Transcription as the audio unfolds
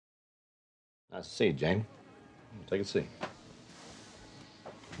Nice to see you, Jamie. Take a seat.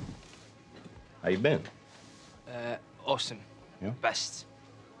 How you been? Awesome. Yeah? Best.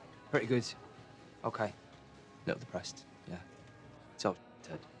 Pretty good. Okay. Little depressed, yeah. So,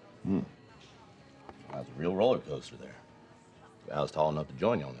 Ted. That was a real roller coaster there. I was tall enough to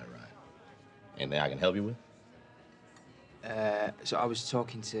join you on that ride. Anything I can help you with? So I was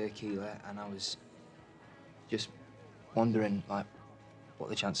talking to Keela, and I was just wondering, like, what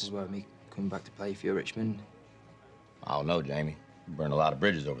the chances were of me coming back to play for you at Richmond. I don't know, Jamie. You burned a lot of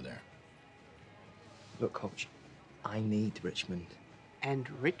bridges over there. Look, Coach, I need Richmond. And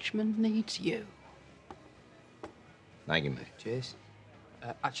Richmond needs you. Thank you, mate. Cheers.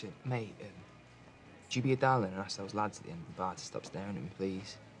 Actually, mate, would you be a darling and ask those lads at the end of the bar to stop staring at me,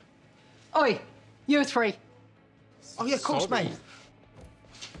 please? Oi, you three. Oh, yeah, of course, mate.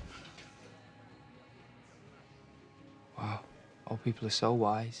 Wow, all people are so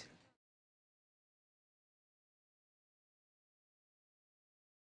wise.